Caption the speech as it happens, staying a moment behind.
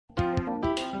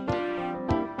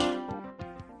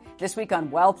This week on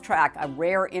Wealth Track, a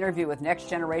rare interview with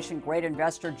next-generation great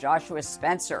investor Joshua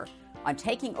Spencer on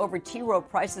taking over T. Rowe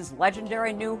Price's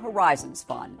legendary New Horizons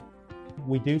Fund.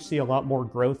 We do see a lot more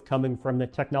growth coming from the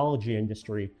technology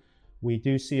industry. We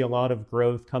do see a lot of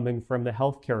growth coming from the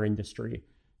healthcare industry.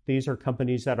 These are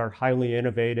companies that are highly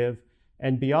innovative.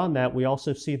 And beyond that, we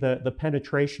also see the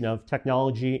penetration of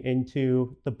technology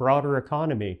into the broader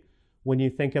economy. When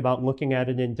you think about looking at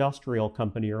an industrial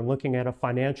company or looking at a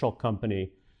financial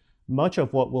company, much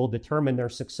of what will determine their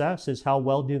success is how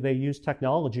well do they use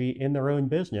technology in their own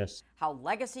business. How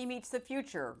legacy meets the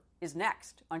future is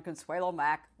next on Consuelo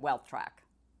Mack Wealth Track.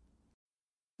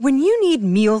 When you need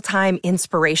mealtime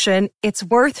inspiration, it's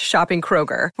worth shopping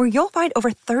Kroger, where you'll find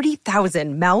over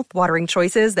 30,000 mouth-watering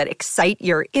choices that excite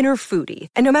your inner foodie.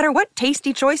 And no matter what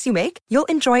tasty choice you make, you'll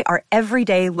enjoy our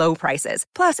everyday low prices,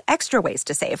 plus extra ways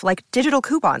to save, like digital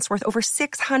coupons worth over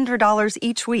 $600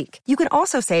 each week. You can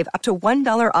also save up to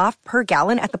 $1 off per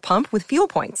gallon at the pump with fuel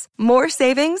points. More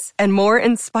savings and more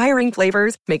inspiring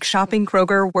flavors make shopping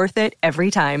Kroger worth it every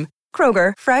time.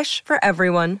 Kroger, fresh for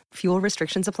everyone. Fuel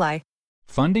restrictions apply.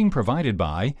 Funding provided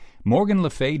by Morgan Le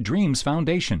Fay Dreams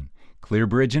Foundation,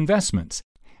 ClearBridge Investments,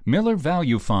 Miller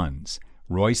Value Funds,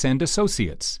 Royce &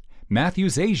 Associates,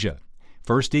 Matthews Asia,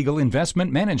 First Eagle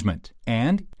Investment Management,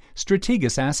 and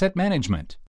Strategas Asset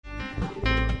Management.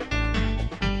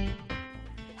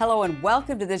 Hello and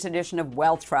welcome to this edition of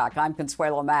Wealth Track. I'm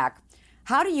Consuelo Mack.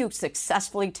 How do you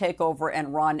successfully take over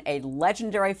and run a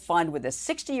legendary fund with a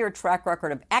 60-year track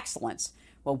record of excellence?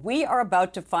 Well, we are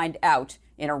about to find out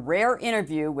in a rare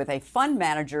interview with a fund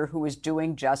manager who is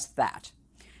doing just that.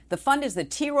 The fund is the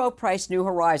T. Rowe Price New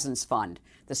Horizons Fund.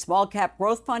 The small cap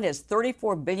growth fund has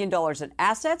 $34 billion in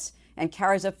assets and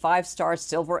carries a 5-star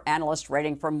silver analyst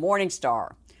rating from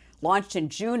Morningstar. Launched in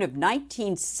June of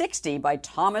 1960 by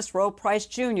Thomas Rowe Price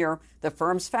Jr., the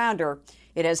firm's founder,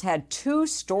 it has had 2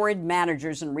 storied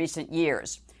managers in recent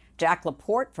years. Jack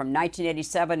Laporte from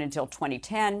 1987 until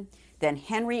 2010, then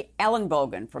Henry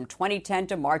Ellenbogen from 2010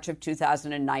 to March of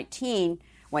 2019,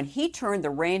 when he turned the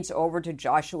reins over to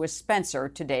Joshua Spencer,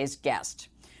 today's guest.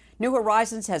 New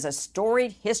Horizons has a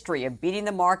storied history of beating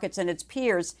the markets and its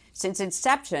peers since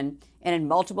inception and in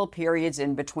multiple periods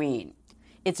in between.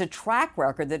 It's a track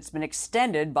record that's been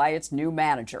extended by its new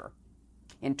manager.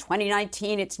 In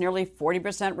 2019, its nearly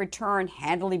 40% return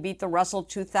handily beat the Russell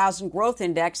 2000 Growth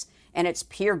Index and its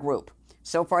peer group.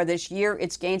 So far this year,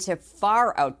 its gains have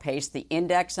far outpaced the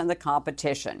index and the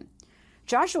competition.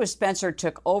 Joshua Spencer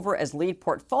took over as lead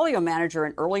portfolio manager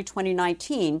in early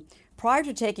 2019. Prior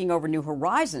to taking over New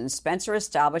Horizons, Spencer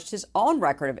established his own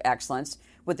record of excellence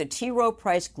with the T. Rowe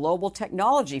Price Global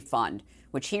Technology Fund,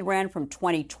 which he ran from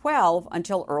 2012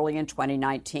 until early in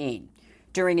 2019.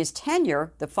 During his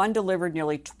tenure, the fund delivered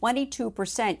nearly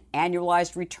 22%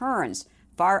 annualized returns,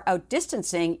 far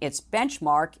outdistancing its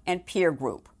benchmark and peer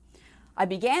group. I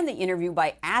began the interview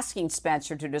by asking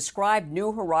Spencer to describe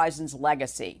New Horizons'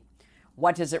 legacy.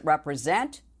 What does it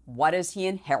represent? What has he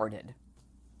inherited?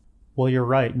 Well, you're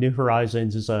right. New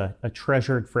Horizons is a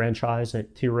treasured franchise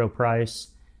at T. Rowe Price.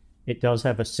 It does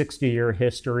have a 60-year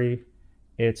history.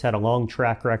 It's had a long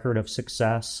track record of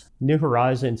success. New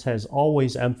Horizons has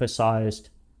always emphasized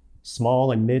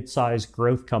small and mid-sized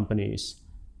growth companies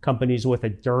with a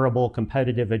durable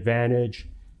competitive advantage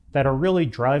that are really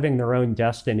driving their own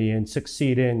destiny and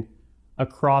succeeding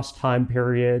across time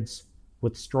periods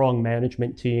with strong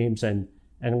management teams and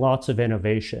lots of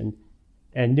innovation.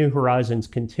 And New Horizons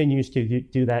continues to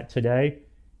do that today.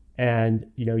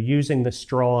 And, using the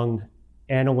strong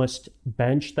analyst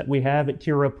bench that we have at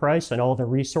T. Rowe Price and all the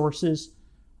resources,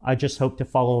 I just hope to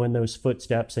follow in those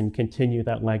footsteps and continue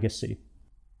that legacy.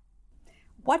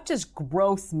 What does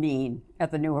growth mean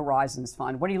at the New Horizons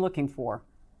Fund? What are you looking for?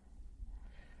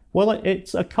 Well,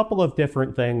 it's a couple of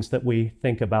different things that we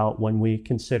think about when we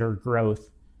consider growth.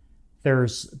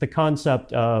 There's the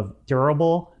concept of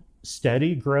durable,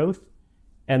 steady growth,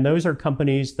 and those are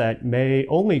companies that may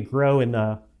only grow in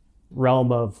the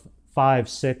realm of 5,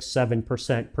 6,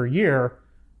 7% per year,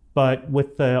 but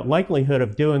with the likelihood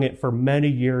of doing it for many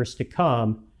years to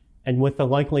come, and with the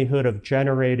likelihood of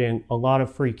generating a lot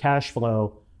of free cash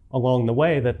flow along the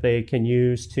way that they can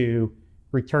use to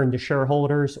return to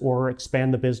shareholders or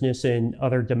expand the business in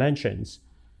other dimensions.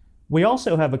 We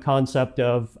also have a concept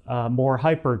of more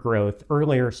hyper growth,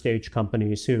 earlier stage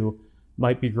companies who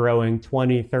might be growing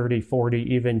 20, 30,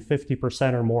 40, even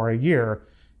 50% or more a year.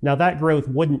 Now that growth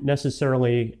wouldn't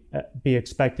necessarily be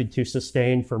expected to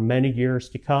sustain for many years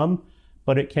to come,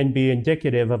 but it can be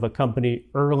indicative of a company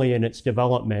early in its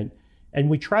development. And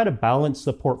we try to balance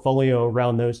the portfolio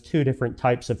around those 2 different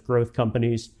types of growth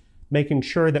companies making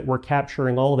sure that we're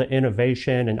capturing all the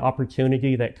innovation and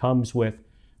opportunity that comes with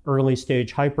early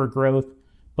stage hypergrowth,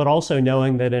 but also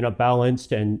knowing that in a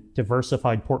balanced and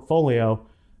diversified portfolio,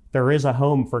 there is a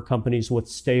home for companies with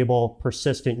stable,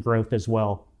 persistent growth as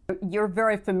well. You're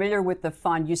very familiar with the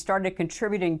fund. You started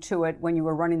contributing to it when you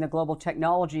were running the Global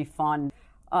Technology Fund.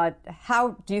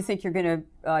 How do you think you're going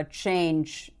to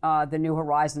change the New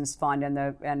Horizons Fund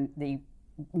and the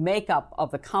makeup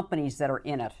of the companies that are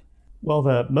in it? Well,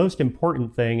 the most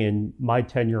important thing in my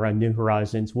tenure on New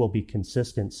Horizons will be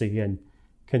consistency and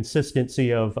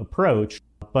consistency of approach.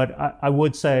 But I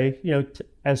would say,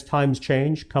 as times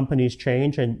change, companies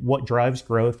change, and what drives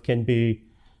growth can be,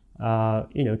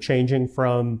 changing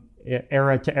from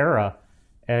era to era.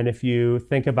 And if you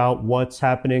think about what's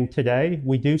happening today,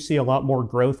 we do see a lot more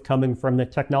growth coming from the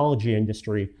technology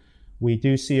industry. We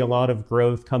do see a lot of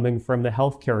growth coming from the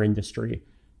healthcare industry.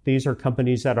 These are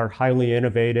companies that are highly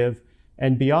innovative.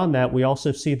 And beyond that, we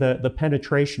also see the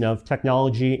penetration of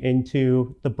technology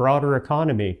into the broader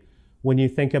economy. When you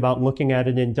think about looking at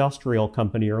an industrial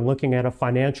company or looking at a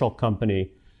financial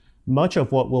company, much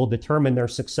of what will determine their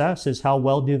success is how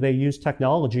well do they use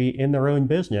technology in their own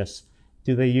business.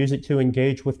 Do they use it to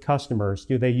engage with customers?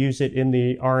 Do they use it in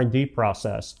the R&D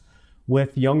process?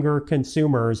 With younger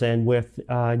consumers and with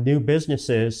new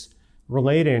businesses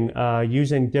relating,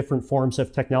 using different forms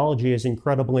of technology is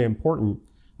incredibly important.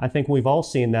 I think we've all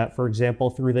seen that, for example,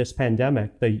 through this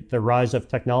pandemic, the rise of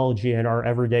technology in our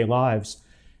everyday lives.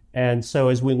 And so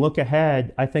as we look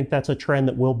ahead, I think that's a trend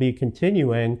that will be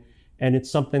continuing, and it's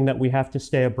something that we have to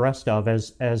stay abreast of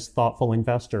as thoughtful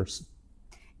investors.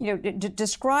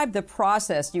 Describe the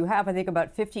process. You have, I think,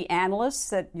 about 50 analysts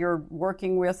that you're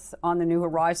working with on the New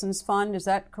Horizons Fund. Is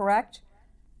that correct?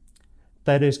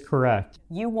 That is correct.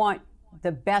 You want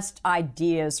the best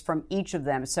ideas from each of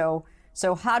them. So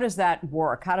how does that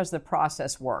work? How does the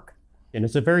process work? And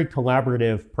it's a very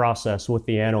collaborative process with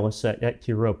the analysts at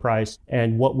T. Rowe Price.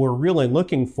 And what we're really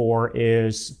looking for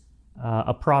is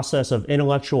a process of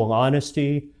intellectual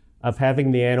honesty, of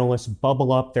having the analysts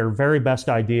bubble up their very best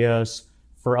ideas,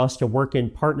 for us to work in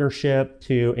partnership,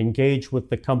 to engage with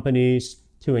the companies,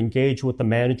 to engage with the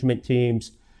management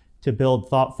teams, to build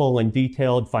thoughtful and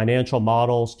detailed financial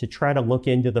models, to try to look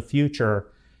into the future.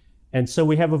 And so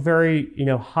we have a very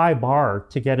high bar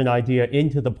to get an idea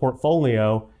into the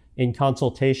portfolio in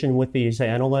consultation with these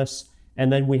analysts.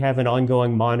 And then we have an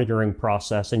ongoing monitoring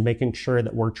process and making sure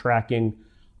that we're tracking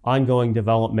ongoing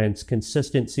developments,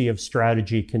 consistency of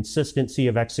strategy, consistency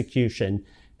of execution,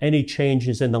 any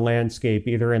changes in the landscape,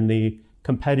 either in the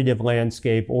competitive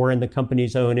landscape or in the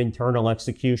company's own internal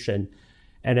execution.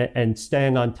 And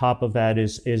staying on top of that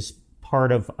is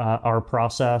part of our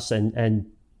process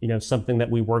and something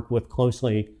that we work with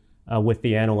closely with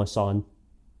the analysts on.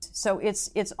 So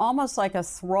it's almost like a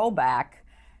throwback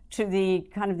to the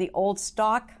kind of the old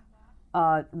stock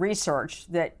research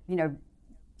that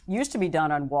used to be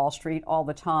done on Wall Street all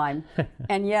the time,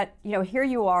 and yet here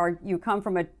you are. You come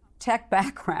from a tech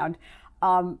background.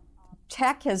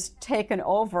 Tech has taken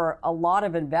over a lot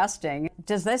of investing.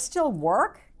 Does this still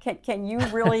work? Can you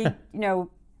really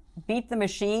beat the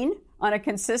machine on a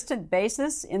consistent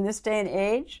basis in this day and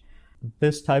age?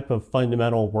 This type of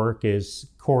fundamental work is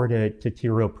core to T.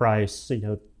 Rowe Price,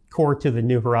 core to the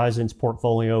New Horizons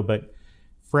portfolio, but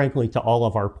frankly to all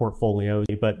of our portfolios.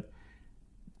 But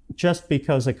just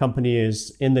because a company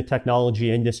is in the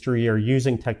technology industry or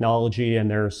using technology and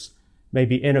there's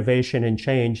maybe innovation and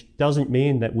change doesn't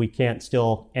mean that we can't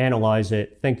still analyze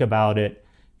it, think about it,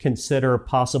 consider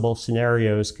possible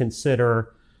scenarios,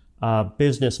 consider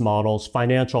business models,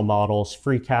 financial models,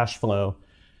 free cash flow.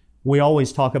 We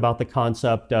always talk about the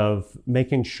concept of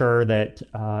making sure that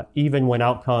even when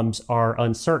outcomes are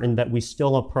uncertain, that we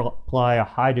still apply a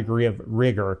high degree of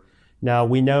rigor. Now,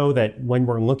 we know that when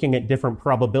we're looking at different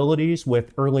probabilities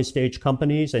with early stage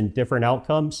companies and different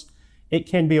outcomes, it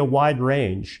can be a wide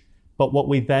range. But what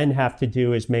we then have to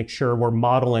do is make sure we're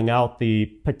modeling out the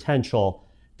potential,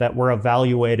 that we're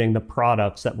evaluating the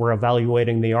products, that we're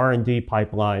evaluating the R&D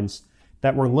pipelines,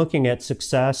 that we're looking at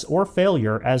success or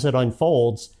failure as it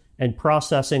unfolds and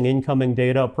processing incoming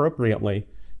data appropriately.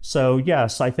 So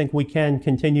yes, I think we can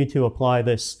continue to apply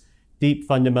this deep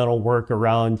fundamental work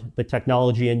around the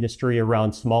technology industry,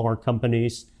 around smaller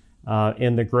companies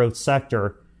in the growth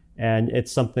sector. And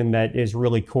it's something that is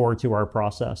really core to our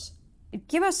process.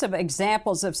 Give us some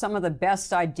examples of some of the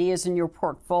best ideas in your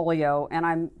portfolio. And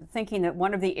I'm thinking that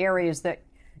one of the areas that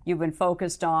you've been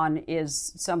focused on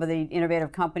is some of the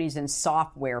innovative companies in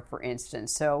software, for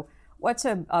instance. So what's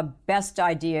a best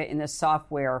idea in the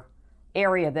software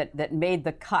area that made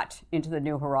the cut into the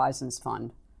New Horizons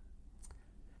Fund?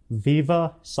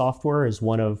 Veeva software is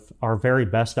one of our very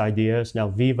best ideas. Now,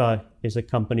 Veeva is a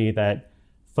company that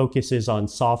focuses on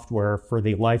software for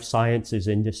the life sciences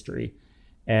industry.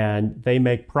 And they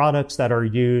make products that are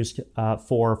used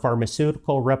for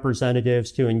pharmaceutical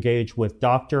representatives to engage with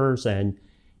doctors and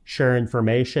share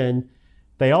information.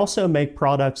 They also make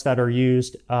products that are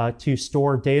used to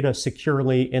store data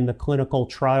securely in the clinical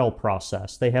trial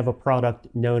process. They have a product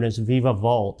known as Veeva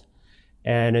Vault.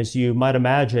 And as you might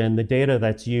imagine, the data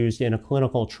that's used in a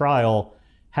clinical trial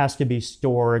has to be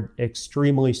stored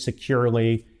extremely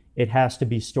securely. It has to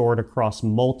be stored across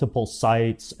multiple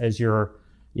sites, as you're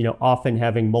often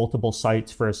having multiple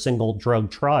sites for a single drug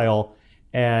trial.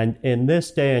 And in this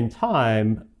day and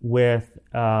time, with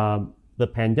the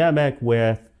pandemic,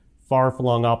 with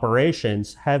far-flung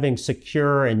operations, having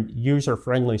secure and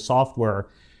user-friendly software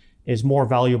is more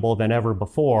valuable than ever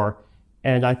before.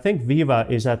 And I think Veeva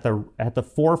is at the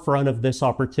forefront of this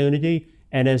opportunity.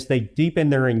 And as they deepen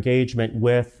their engagement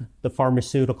with the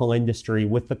pharmaceutical industry,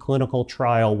 with the clinical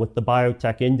trial, with the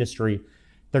biotech industry,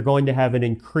 they're going to have an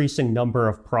increasing number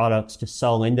of products to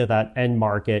sell into that end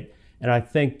market. And I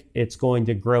think it's going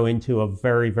to grow into a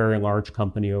very, very large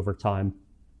company over time.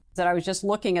 That I was just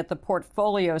looking at the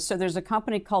portfolio. So there's a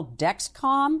company called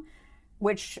Dexcom,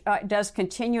 which does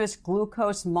continuous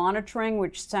glucose monitoring,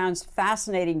 which sounds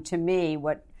fascinating to me.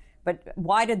 But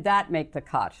why did that make the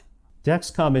cut?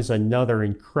 Dexcom is another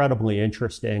incredibly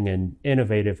interesting and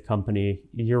innovative company.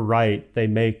 You're right. They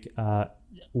make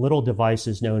little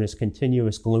devices known as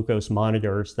continuous glucose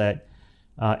monitors that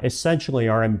essentially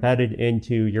are embedded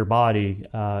into your body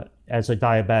as a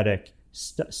diabetic,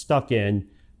 stuck in,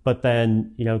 but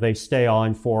then they stay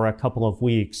on for a couple of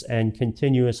weeks and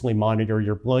continuously monitor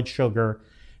your blood sugar.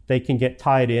 They can get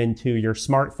tied into your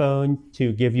smartphone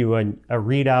to give you a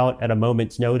readout at a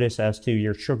moment's notice as to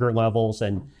your sugar levels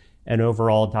and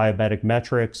overall diabetic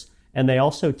metrics. And they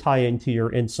also tie into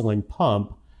your insulin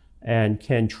pump and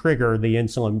can trigger the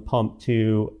insulin pump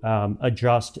to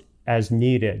adjust as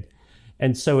needed.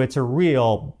 And so it's a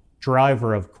real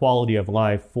driver of quality of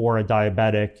life for a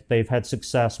diabetic. They've had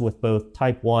success with both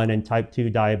type 1 and type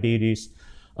 2 diabetes.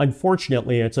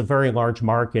 Unfortunately, it's a very large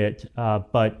market,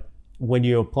 but when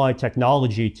you apply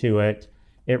technology to it,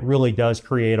 it really does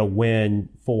create a win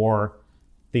for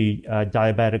the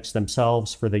diabetics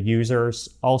themselves, for the users,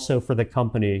 also for the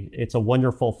company. It's a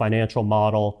wonderful financial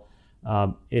model.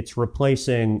 It's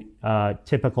replacing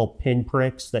typical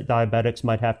pinpricks that diabetics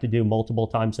might have to do multiple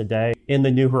times a day. In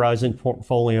the New Horizons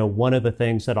portfolio, one of the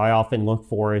things that I often look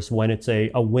for is when it's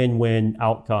a win-win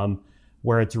outcome,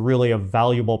 where it's really a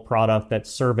valuable product that's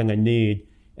serving a need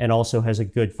and also has a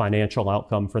good financial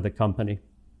outcome for the company.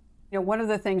 One of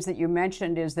the things that you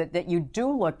mentioned is that you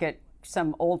do look at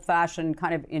some old-fashioned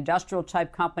kind of industrial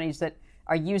type companies that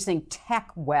are using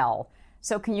tech well.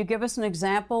 So can you give us an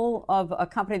example of a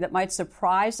company that might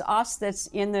surprise us that's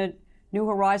in the New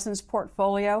Horizons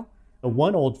portfolio?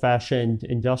 One old-fashioned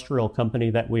industrial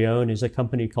company that we own is a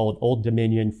company called Old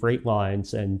Dominion Freight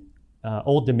Lines. And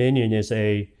Old Dominion is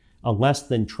a less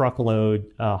than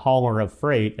truckload hauler of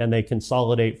freight, and they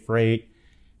consolidate freight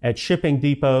at shipping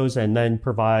depots and then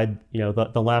provide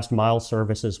the last mile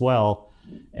service as well.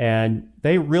 And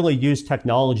they really use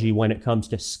technology when it comes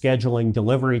to scheduling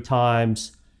delivery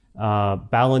times,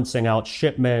 balancing out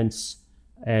shipments,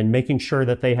 and making sure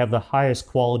that they have the highest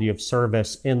quality of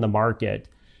service in the market.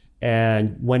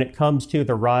 And when it comes to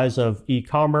the rise of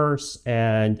e-commerce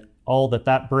and all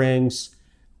that brings,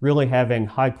 really having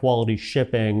high quality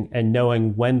shipping and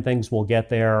knowing when things will get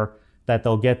there, that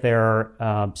they'll get there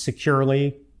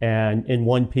securely and in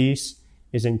one piece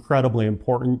is incredibly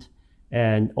important.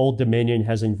 And Old Dominion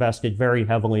has invested very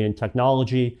heavily in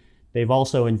technology. They've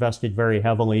also invested very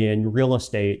heavily in real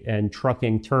estate and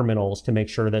trucking terminals to make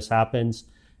sure this happens.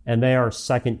 And they are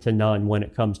second to none when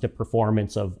it comes to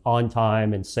performance of on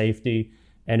time and safety.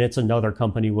 And it's another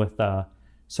company with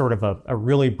sort of a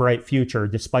really bright future,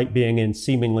 despite being in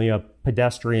seemingly a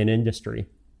pedestrian industry.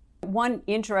 One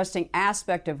interesting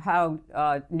aspect of how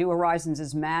New Horizons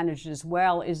is managed as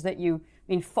well is that you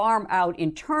farm out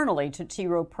internally to T.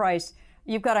 Rowe Price.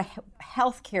 You've got a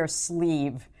healthcare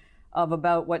sleeve of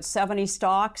about 70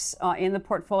 stocks in the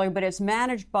portfolio, but it's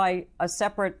managed by a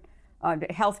separate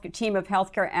team of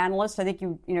healthcare analysts. I think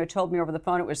you told me over the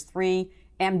phone it was 3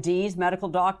 MDs, medical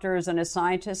doctors, and a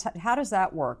scientist. How does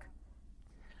that work?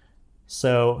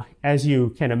 So as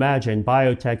you can imagine,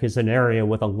 biotech is an area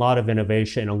with a lot of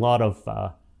innovation, a lot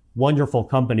of wonderful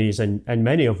companies, and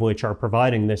many of which are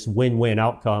providing this win-win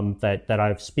outcome that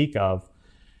I speak of.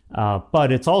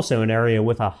 But it's also an area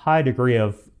with a high degree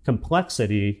of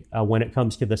complexity when it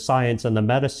comes to the science and the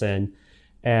medicine.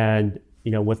 And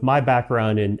with my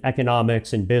background in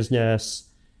economics and business,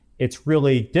 it's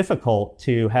really difficult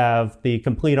to have the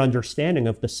complete understanding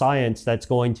of the science that's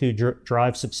going to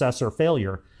drive success or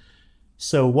failure.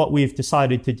 So what we've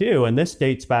decided to do, and this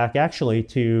dates back actually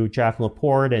to Jack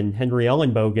LaPorte and Henry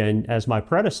Ellenbogen as my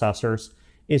predecessors,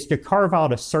 is to carve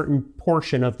out a certain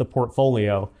portion of the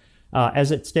portfolio.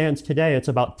 As it stands today, it's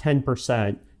about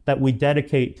 10% that we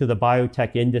dedicate to the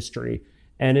biotech industry.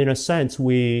 And in a sense,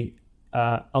 we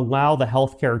allow the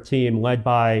healthcare team led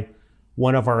by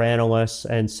one of our analysts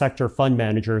and sector fund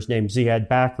managers named Ziad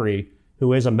Bakri,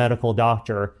 who is a medical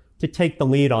doctor, to take the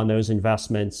lead on those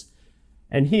investments.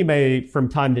 And he may, from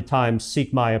time to time,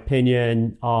 seek my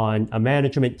opinion on a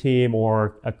management team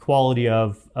or a quality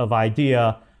of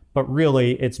idea, but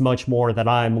really it's much more that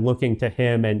I'm looking to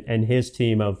him and his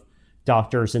team of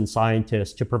doctors and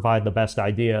scientists to provide the best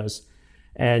ideas.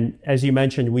 And as you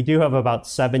mentioned, we do have about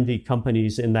 70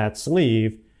 companies in that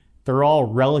sleeve. They're all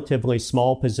relatively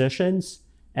small positions,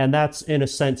 and that's in a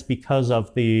sense because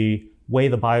of the way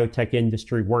the biotech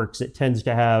industry works. It tends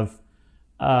to have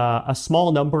a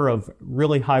small number of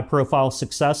really high-profile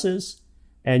successes,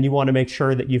 and you want to make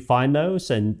sure that you find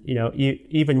those. And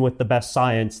even with the best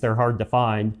science, they're hard to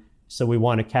find. So we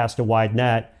want to cast a wide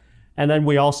net. And then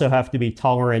we also have to be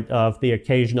tolerant of the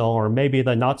occasional or maybe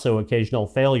the not so occasional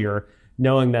failure,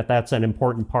 knowing that that's an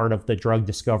important part of the drug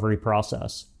discovery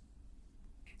process.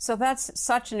 So that's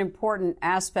such an important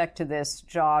aspect to this,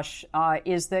 Josh,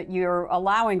 is that you're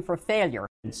allowing for failure.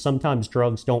 Sometimes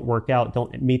drugs don't work out,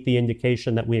 don't meet the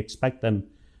indication that we expect them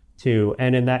to.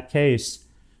 And in that case,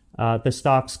 the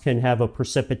stocks can have a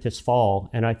precipitous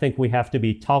fall. And I think we have to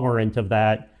be tolerant of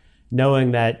that,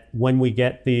 knowing that when we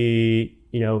get the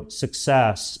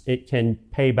success, it can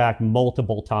pay back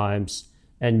multiple times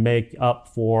and make up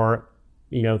for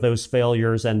those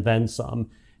failures and then some.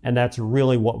 And that's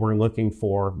really what we're looking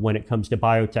for when it comes to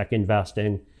biotech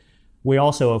investing. We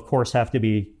also, of course, have to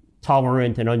be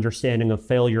tolerant and understanding of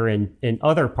failure in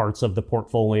other parts of the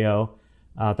portfolio.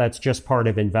 That's just part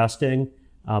of investing,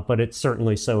 but it's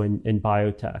certainly so in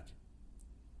biotech.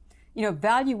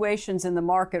 Valuations in the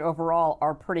market overall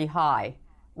are pretty high,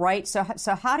 right? So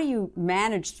how do you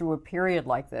manage through a period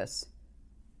like this?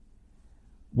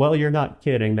 Well, you're not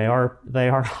kidding. They are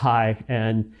high,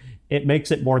 and it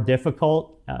makes it more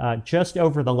difficult. Just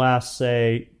over the last,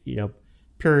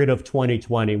 period of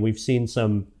 2020, we've seen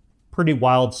some pretty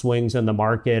wild swings in the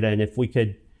market. And if we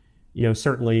could,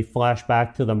 certainly flash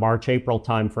back to the March-April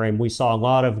timeframe, we saw a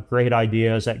lot of great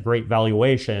ideas at great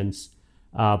valuations,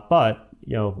 but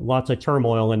lots of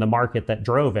turmoil in the market that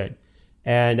drove it.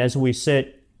 And as we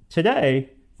sit today,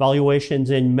 valuations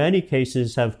in many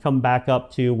cases have come back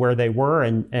up to where they were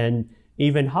and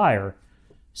even higher.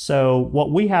 So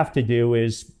what we have to do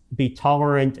is be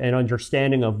tolerant and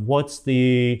understanding of what's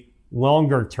the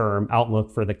longer term outlook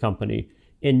for the company.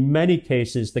 In many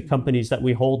cases, the companies that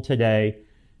we hold today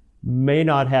may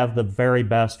not have the very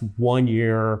best 1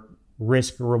 year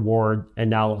risk reward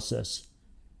analysis.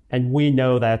 And we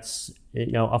know that's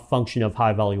a function of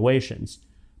high valuations.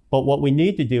 But what we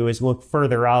need to do is look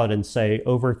further out and say,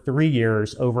 over 3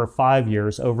 years, over 5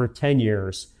 years, over 10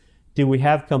 years, do we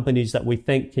have companies that we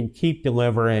think can keep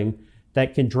delivering,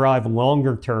 that can drive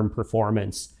longer term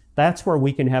performance? That's where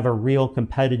we can have a real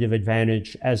competitive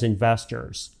advantage as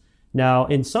investors. Now,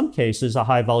 in some cases, a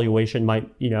high valuation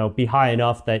might, be high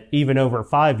enough that even over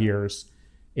 5 years,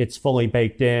 it's fully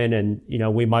baked in and,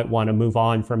 we might want to move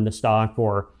on from the stock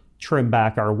or trim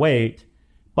back our weight.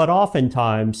 But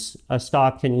oftentimes, a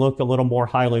stock can look a little more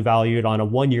highly valued on a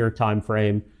 1 year time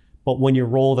frame. But when you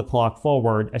roll the clock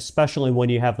forward, especially when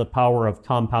you have the power of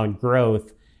compound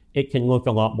growth, it can look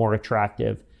a lot more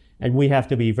attractive. And we have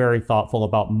to be very thoughtful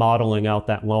about modeling out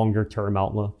that longer term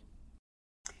outlook.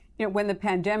 When the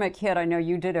pandemic hit, I know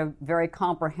you did a very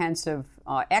comprehensive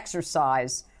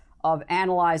exercise of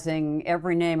analyzing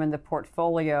every name in the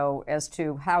portfolio as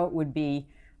to how it would be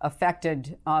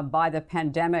affected by the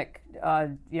pandemic,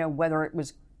 whether it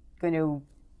was going to,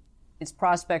 its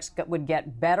prospects would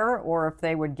get better or if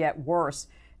they would get worse.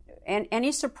 And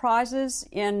any surprises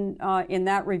in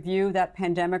that review, that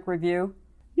pandemic review?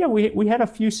 Yeah, we had a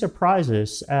few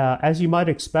surprises. As you might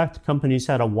expect, companies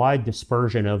had a wide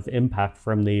dispersion of impact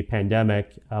from the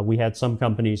pandemic. We had some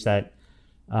companies that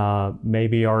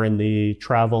maybe are in the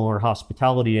travel or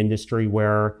hospitality industry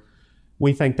where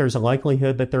we think there's a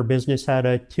likelihood that their business had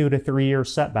a 2 to 3 year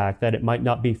setback, that it might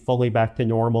not be fully back to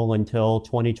normal until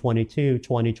 2022,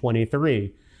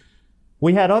 2023.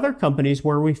 We had other companies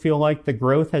where we feel like the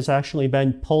growth has actually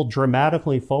been pulled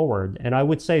dramatically forward. And I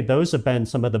would say those have been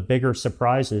some of the bigger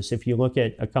surprises. If you look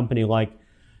at a company like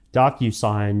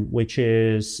DocuSign, which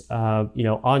is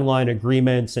online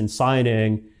agreements and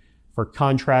signing for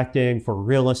contracting, for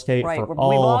real estate, right. We've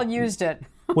all used it.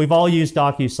 We've all used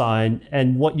DocuSign.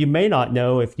 And what you may not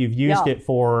know if you've used it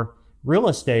for real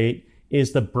estate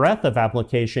is the breadth of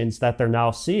applications that they're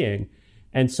now seeing.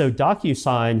 And so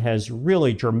DocuSign has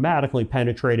really dramatically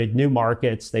penetrated new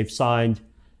markets. They've signed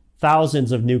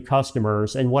thousands of new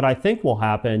customers. And what I think will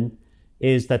happen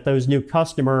is that those new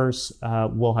customers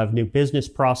will have new business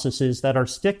processes that are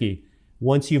sticky.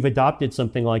 Once you've adopted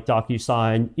something like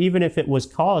DocuSign, even if it was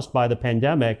caused by the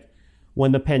pandemic,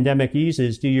 when the pandemic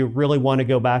eases, do you really want to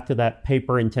go back to that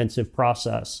paper-intensive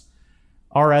process?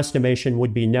 Our estimation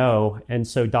would be no. And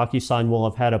so DocuSign will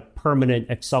have had a permanent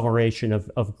acceleration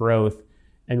of growth.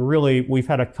 And really, we've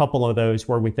had a couple of those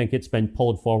where we think it's been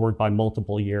pulled forward by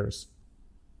multiple years.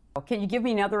 Can you give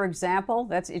me another example?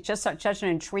 It's just such an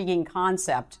intriguing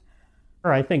concept.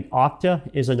 I think Okta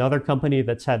is another company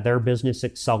that's had their business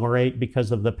accelerate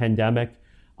because of the pandemic.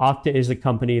 Okta is a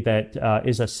company that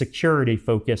is a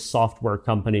security-focused software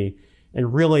company.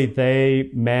 And really, they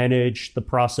manage the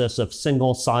process of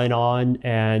single sign-on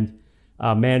and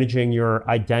managing your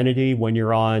identity when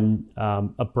you're on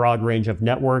a broad range of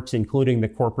networks, including the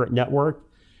corporate network.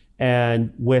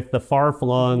 And with the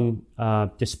far-flung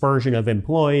dispersion of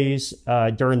employees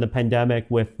during the pandemic,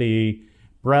 with the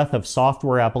breadth of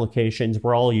software applications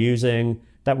we're all using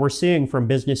that we're seeing from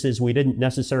businesses we didn't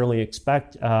necessarily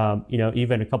expect,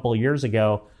 even a couple of years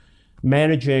ago,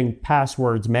 managing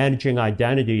passwords, managing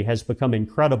identity has become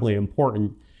incredibly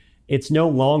important. It's no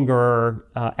longer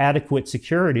adequate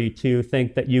security to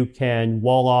think that you can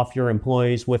wall off your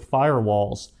employees with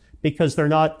firewalls because they're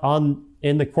not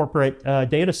in the corporate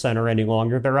data center any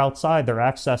longer. They're outside. They're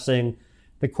accessing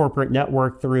the corporate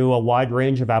network through a wide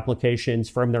range of applications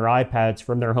from their iPads,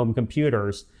 from their home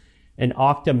computers. And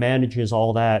Okta manages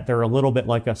all that. They're a little bit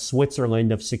like a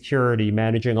Switzerland of security,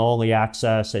 managing all the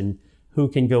access and who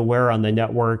can go where on the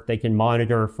network. They can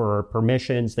monitor for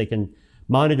permissions. They can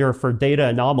monitor for data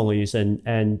anomalies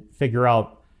and figure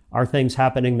out, are things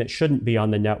happening that shouldn't be on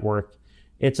the network?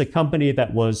 It's a company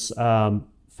that was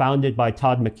founded by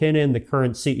Todd McKinnon, the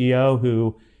current CEO,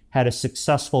 who had a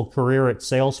successful career at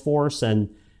Salesforce and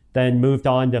then moved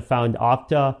on to found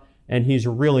Okta, and he's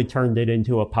really turned it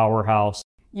into a powerhouse.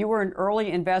 You were an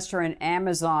early investor in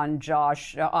Amazon,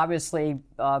 Josh, obviously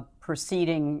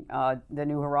preceding the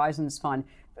New Horizons Fund.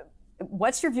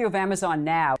 What's your view of Amazon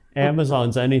now?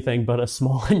 Amazon's anything but a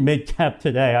small and mid-cap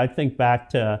today. I think back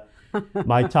to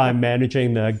my time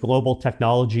managing the global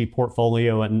technology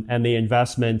portfolio and the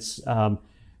investments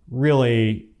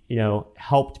really,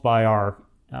 helped by our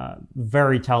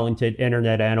very talented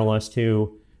internet analyst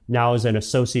who now is an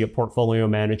associate portfolio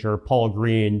manager, Paul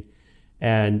Green.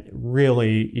 And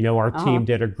really, our team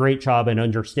did a great job in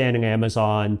understanding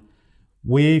Amazon.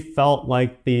 We felt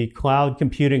like the cloud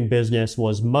computing business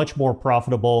was much more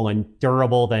profitable and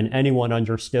durable than anyone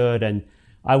understood. And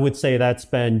I would say that's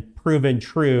been proven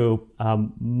true,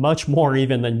 much more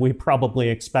even than we probably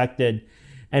expected.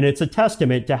 And it's a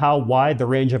testament to how wide the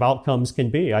range of outcomes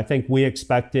can be. I think we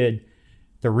expected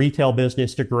the retail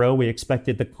business to grow. We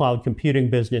expected the cloud computing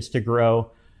business to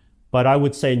grow. But I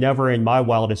would say never in my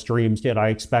wildest dreams did I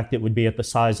expect it would be at the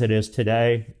size it is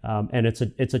today. And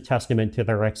it's a testament to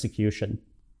their execution.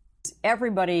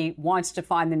 Everybody wants to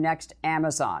find the next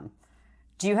Amazon.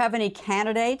 Do you have any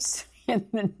candidates in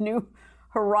the New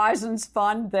Horizons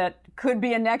Fund that could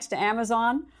be a next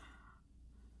Amazon?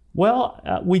 Well,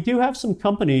 we do have some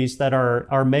companies that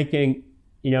are making,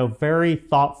 very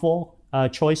thoughtful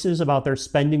choices about their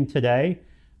spending today.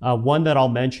 One that I'll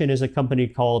mention is a company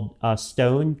called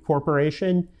Stone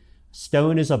Corporation.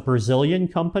 Stone is a Brazilian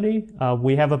company.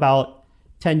 We have about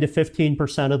 10 to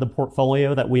 15% of the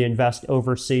portfolio that we invest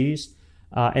overseas.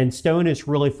 And Stone is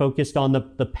really focused on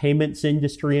the payments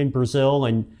industry in Brazil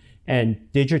and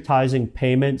digitizing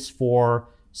payments for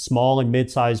small and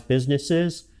mid-sized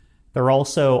businesses. They're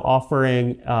also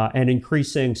offering an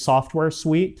increasing software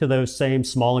suite to those same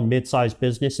small and mid-sized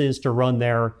businesses to run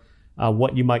their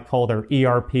what you might call their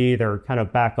ERP, their kind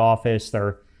of back office,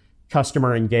 their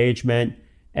customer engagement.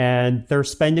 And they're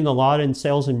spending a lot in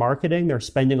sales and marketing. They're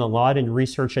spending a lot in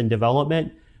research and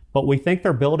development. But we think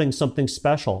they're building something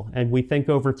special. And we think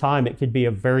over time it could be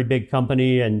a very big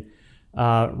company and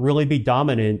really be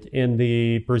dominant in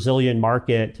the Brazilian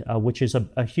market, which is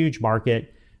a huge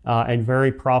market and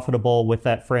very profitable with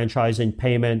that franchise in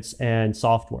payments and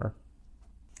software.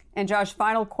 And Josh,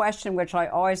 final question, which I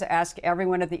always ask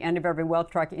everyone at the end of every Wealth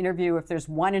Track interview, if there's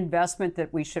one investment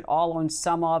that we should all own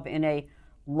some of in a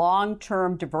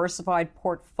long-term diversified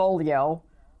portfolio,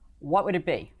 what would it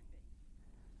be?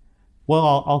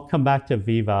 Well, I'll come back to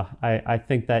Veeva. I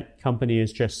think that company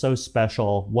is just so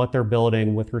special. What they're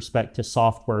building with respect to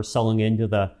software selling into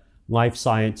the life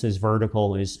sciences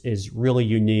vertical is really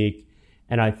unique.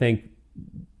 And I think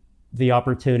the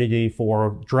opportunity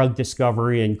for drug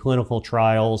discovery and clinical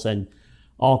trials and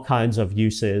all kinds of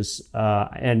uses,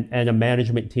 and a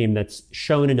management team that's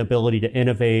shown an ability to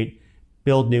innovate,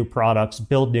 build new products,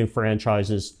 build new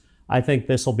franchises. I think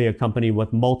this will be a company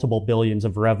with multiple billions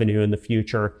of revenue in the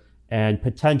future and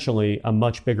potentially a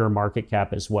much bigger market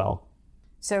cap as well.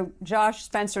 So, Josh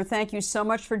Spencer, thank you so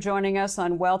much for joining us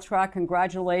on WealthTrack.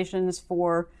 Congratulations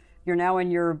for you're now in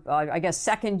your, I guess,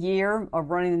 second year of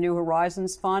running the New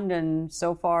Horizons Fund, and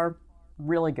so far,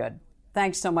 really good.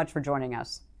 Thanks so much for joining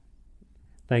us.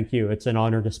 Thank you. It's an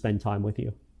honor to spend time with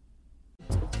you.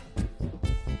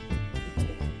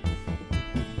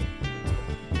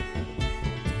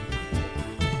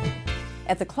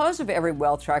 At the close of every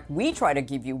Wealth Track, we try to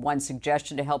give you one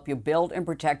suggestion to help you build and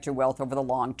protect your wealth over the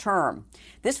long term.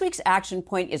 This week's action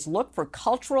point is look for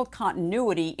cultural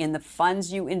continuity in the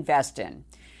funds you invest in.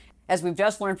 As we've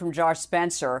just learned from Josh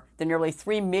Spencer, the nearly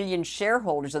 3 million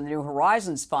shareholders of the New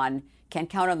Horizons Fund can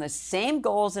count on the same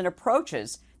goals and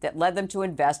approaches that led them to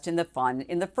invest in the fund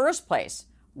in the first place.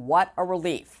 What a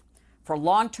relief. For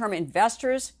long-term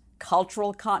investors,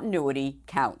 cultural continuity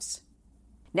counts.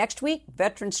 Next week,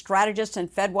 veteran strategist and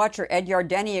Fed watcher Ed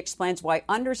Yardeni explains why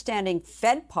understanding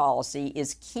Fed policy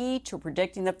is key to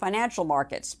predicting the financial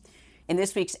markets. In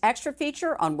this week's extra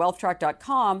feature on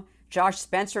WealthTrack.com, Josh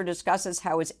Spencer discusses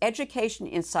how his education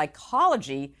in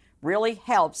psychology really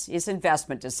helps his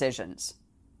investment decisions.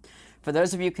 For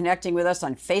those of you connecting with us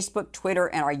on Facebook, Twitter,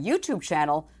 and our YouTube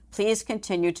channel, please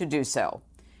continue to do so.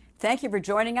 Thank you for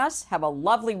joining us. Have a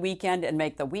lovely weekend and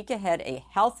make the week ahead a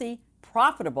healthy,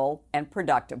 profitable, and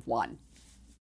productive one.